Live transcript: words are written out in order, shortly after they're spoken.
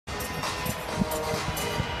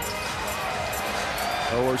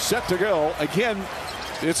So we're set to go. Again,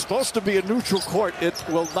 it's supposed to be a neutral court. It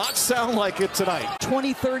will not sound like it tonight.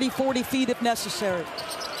 20, 30, 40 feet if necessary.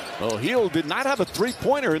 Well, Heel did not have a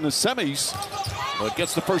three-pointer in the semis, but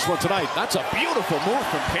gets the first one tonight. That's a beautiful move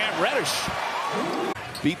from Cam Reddish.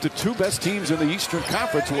 Beat the two best teams in the Eastern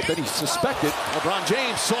Conference than he suspected. LeBron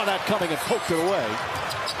James saw that coming and poked it away.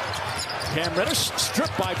 Cam Reddish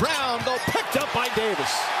stripped by Brown, though picked up by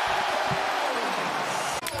Davis.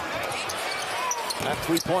 That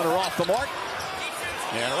three-pointer off the mark.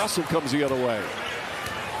 And Russell comes the other way.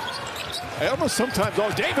 I almost sometimes,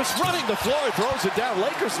 Davis running the floor, throws it down.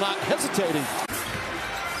 Lakers not hesitating.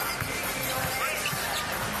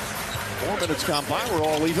 4 minutes gone by, we're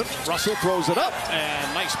all even. Russell throws it up,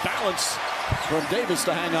 and nice balance from Davis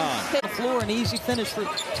to hang on. The floor, an easy finish for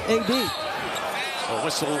AD. A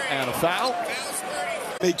whistle and a foul.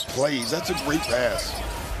 Big plays, that's a great pass.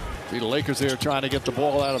 See the Lakers there trying to get the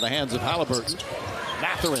ball out of the hands of Halliburton.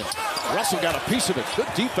 Mathurin. Russell got a piece of it. Good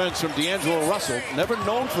defense from D'Angelo Russell. Never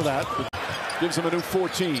known for that, but gives him a new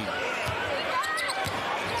 14.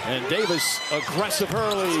 And Davis, aggressive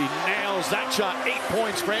early, nails that shot. 8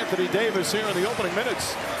 points for Anthony Davis here in the opening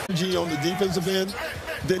minutes. On the defensive end,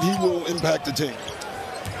 then he will impact the team.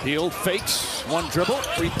 Heel fakes, one dribble,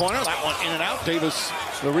 three-pointer. That one in and out. Davis,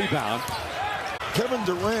 the rebound. Kevin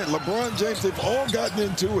Durant, LeBron James, they've all gotten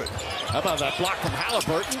into it. How about that block from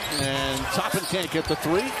Halliburton? And Toppin can't get the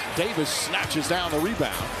three. Davis snatches down the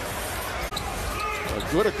rebound.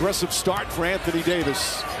 A good aggressive start for Anthony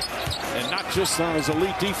Davis. And not just on his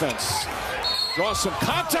elite defense. Draws some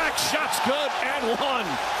contact, shots good, and one.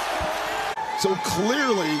 So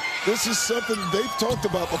clearly, this is something they've talked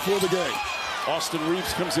about before the game. Austin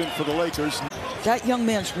Reeves comes in for the Lakers. That young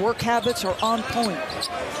man's work habits are on point.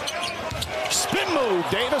 Spin move,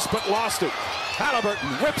 Davis, but lost it. Halliburton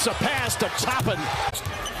whips a pass to Toppin.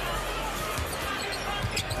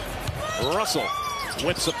 Russell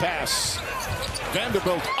whips a pass.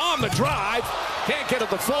 Vanderbilt on the drive. Can't get it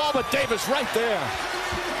to fall, but Davis right there.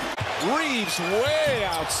 Reeves way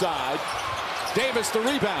outside. Davis the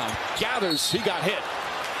rebound. Gathers, he got hit.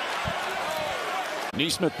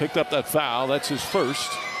 Neesmith picked up that foul. That's his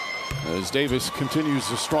first. As Davis continues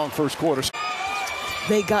the strong first quarter.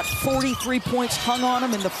 They got 43 points hung on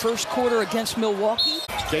him in the first quarter against Milwaukee.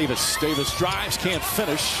 Davis drives, can't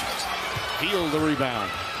finish. Heel the rebound.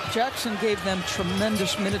 Jackson gave them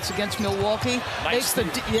tremendous minutes against Milwaukee. Nice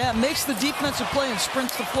makes the defensive play and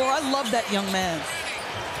sprints the floor. I love that young man.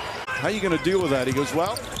 How are you going to deal with that? He goes,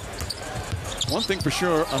 well, one thing for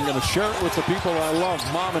sure, I'm going to share it with the people I love,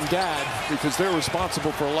 mom and dad, because they're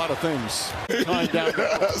responsible for a lot of things.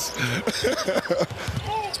 Yes.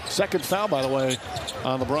 Second foul, by the way,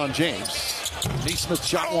 on LeBron James. Neesmith's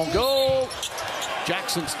shot won't go.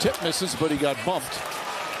 Jackson's tip misses, but he got bumped.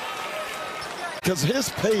 Because his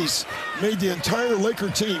pace made the entire Laker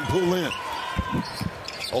team pull in.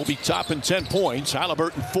 Obi Toppin 10 points.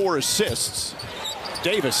 Halliburton 4 assists.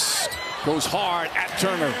 Davis goes hard at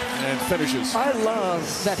Turner and finishes. I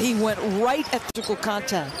love that he went right at physical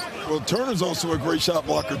contact. Well, Turner's also a great shot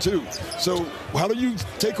blocker, too. So how do you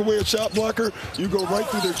take away a shot blocker? You go right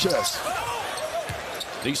through their chest.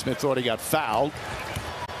 Neesmith thought he got fouled.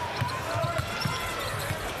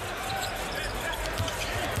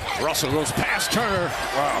 Russell goes past Turner.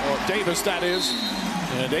 Wow. Or Davis, that is.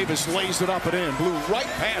 And Davis lays it up and in. Blew right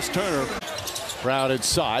past Turner. Brown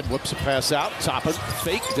inside, whips a pass out. Toppin,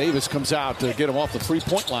 fake. Davis comes out to get him off the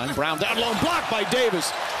three-point line. Brown down low, blocked by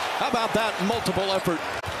Davis. How about that multiple effort?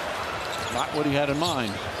 Not what he had in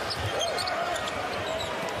mind.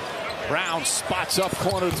 Brown spots up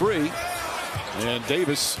corner three. And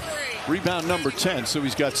Davis, rebound number 10. So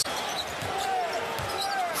he's got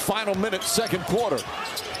final minute, second quarter.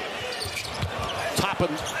 Toppin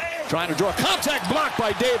trying to draw contact, blocked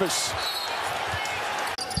by Davis.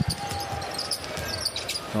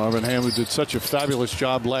 Marvin Ham, who did such a fabulous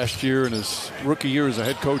job last year in his rookie year as a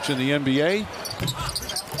head coach in the NBA.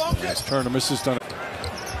 As Turner misses, done it.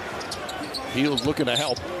 Heal's looking to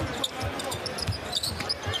help.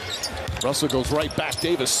 Russell goes right back.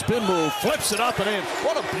 Davis spin move, flips it up and in.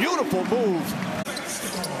 What a beautiful move.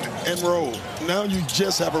 And roll. Now you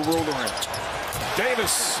just have a roller in.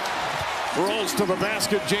 Davis rolls to the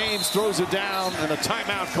basket. James throws it down, and a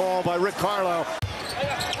timeout call by Rick Carlisle.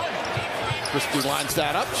 Christie lines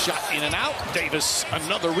that up. Shot in and out. Davis,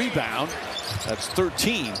 another rebound. That's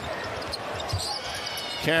 13.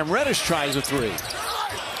 Cam Reddish tries a three.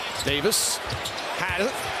 Davis had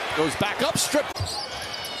it. Goes back up. Strip.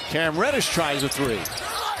 Cam Reddish tries a three.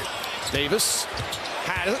 Davis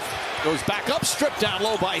had it. Goes back up. Stripped down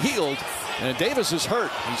low by Hield. And Davis is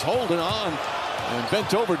hurt. He's holding on and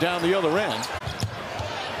bent over down the other end.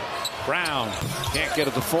 Brown can't get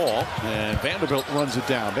it to fall, and Vanderbilt runs it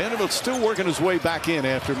down. Vanderbilt's still working his way back in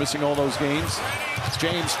after missing all those games.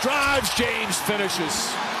 James drives, James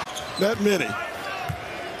finishes. That many.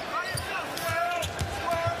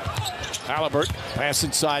 Halliburton pass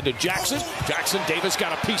inside to Jackson. Jackson, Davis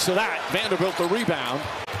got a piece of that. Vanderbilt the rebound.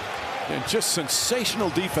 And just sensational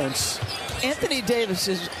defense. Anthony Davis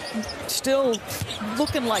is still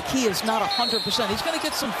looking like he is not 100%. He's going to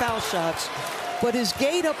get some foul shots, but his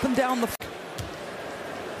gait up and down the...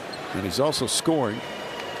 And he's also scoring.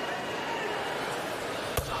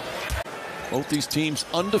 Both these teams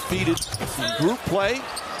undefeated in group play,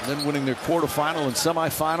 and then winning their quarterfinal and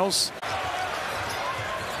semifinals.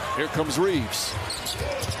 Here comes Reeves.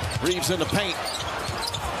 Reeves in the paint.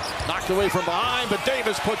 Knocked away from behind, but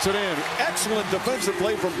Davis puts it in. Excellent defensive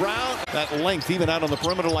play from Brown. That length even out on the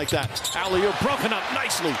perimeter like that. Alley-oop broken up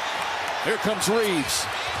nicely. Here comes Reeves.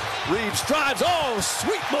 Reeves drives. Oh,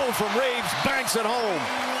 sweet move from Reeves. Banks it home.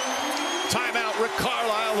 Timeout, Rick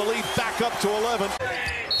Carlisle. The lead back up to 11.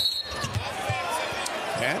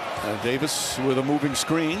 And Davis with a moving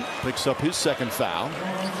screen. Picks up his second foul.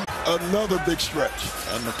 Another big stretch.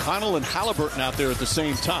 And McConnell and Halliburton out there at the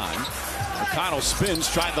same time. McConnell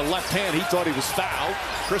spins, tried the left hand. He thought he was fouled.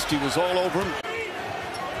 Christie was all over him.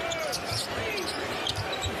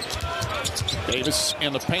 Davis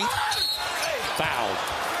in the paint. Fouled.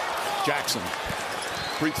 Jackson.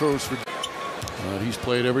 Free throws for... he's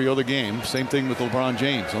played every other game. Same thing with LeBron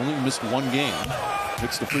James. Only missed one game.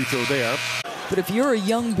 Hits the free throw there. But if you're a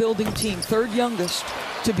young building team, third youngest,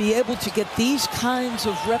 to be able to get these kinds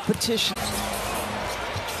of repetitions.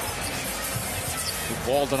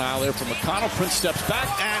 Ball denial there from McConnell. Prince steps back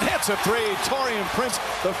and hits a three. Taurean Prince,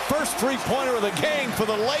 the first three-pointer of the game for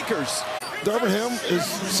the Lakers. Darvin Ham is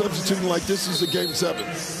substituting like this is a game 7.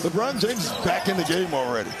 LeBron James is back in the game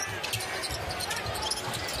already.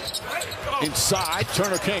 Inside,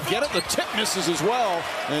 Turner can't get it. The tip misses as well.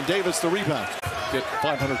 And Davis the rebound. Get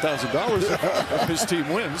 $500,000 if his team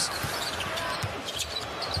wins.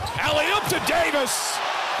 Alley-oop to Davis.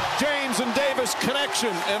 James and Davis connection,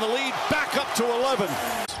 and the lead back up to 11.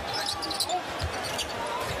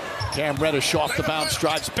 Cam Reddish off the bounce,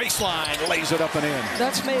 drives baseline, lays it up and in.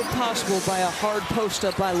 That's made possible by a hard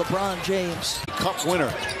post-up by LeBron James. Cup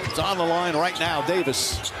winner. It's on the line right now,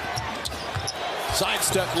 Davis.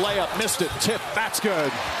 Sidestep layup, missed it, tip, that's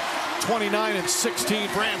good. 29 and 16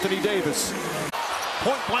 for Anthony Davis.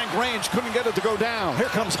 Point-blank range, couldn't get it to go down. Here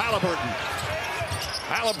comes Halliburton.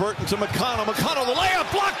 Halliburton to McConnell. McConnell, the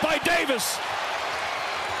layup blocked by Davis.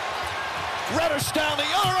 Reddish down the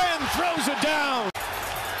other end, throws it down.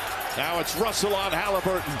 Now it's Russell on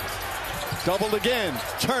Halliburton. Doubled again.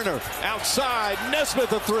 Turner outside.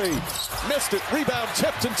 Nesmith a three. Missed it. Rebound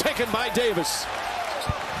tipped and taken by Davis.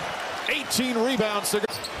 18 rebounds to go.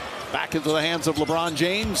 Back into the hands of LeBron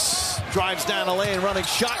James. Drives down the lane, running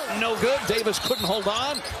shot, no good. Davis couldn't hold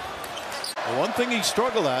on. One thing he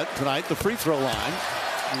struggled at tonight, the free throw line.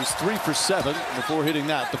 He was 3 for 7 before hitting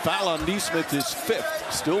that. The foul on Nesmith is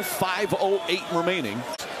 5th. Still 5:08 remaining.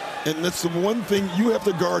 And that's the one thing you have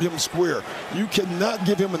to guard him square. You cannot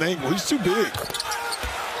give him an angle. He's too big.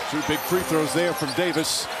 2 big free throws there from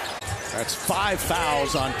Davis. That's 5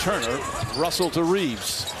 fouls on Turner. Russell to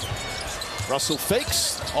Reeves. Russell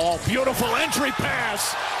fakes. Oh, beautiful entry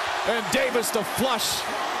pass. And Davis the flush.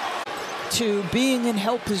 To being in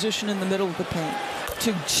help position in the middle of the paint.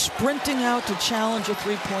 To sprinting out to challenge a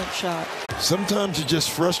three-point shot. Sometimes you're just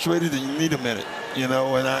frustrated and you need a minute, you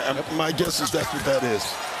know, and my guess is that's what that is.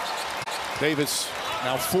 Davis,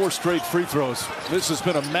 now 4 straight free throws. This has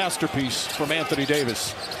been a masterpiece from Anthony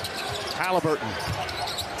Davis. Halliburton.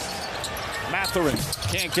 Mathurin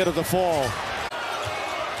can't get it to fall.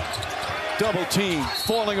 Double team,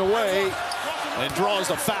 falling away, and draws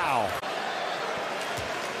the foul.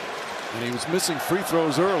 And he was missing free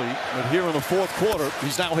throws early, but here in the 4th quarter,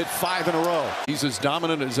 he's now hit 5 in a row. He's as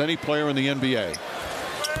dominant as any player in the NBA.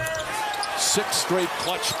 6 straight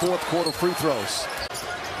clutch 4th quarter free throws.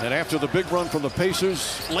 And after the big run from the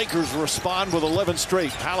Pacers, Lakers respond with 11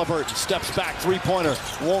 straight. Halliburton steps back, three-pointer,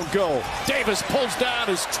 won't go. Davis pulls down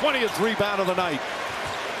his 20th rebound of the night.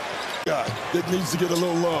 Guy that needs to get a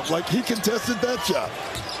little love, like he contested that shot.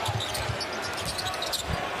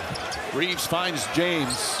 Reeves finds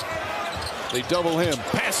James. They double him.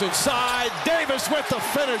 Pass inside. Davis with the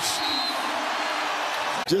finish.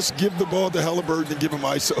 Just give the ball to Halliburton and give him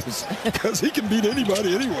ISOs because he can beat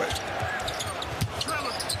anybody anyway.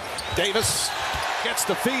 Davis gets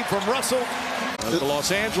the feed from Russell. The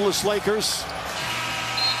Los Angeles Lakers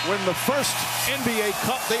win the first NBA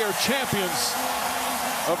Cup. They are champions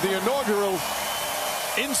of the inaugural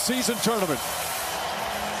in-season tournament.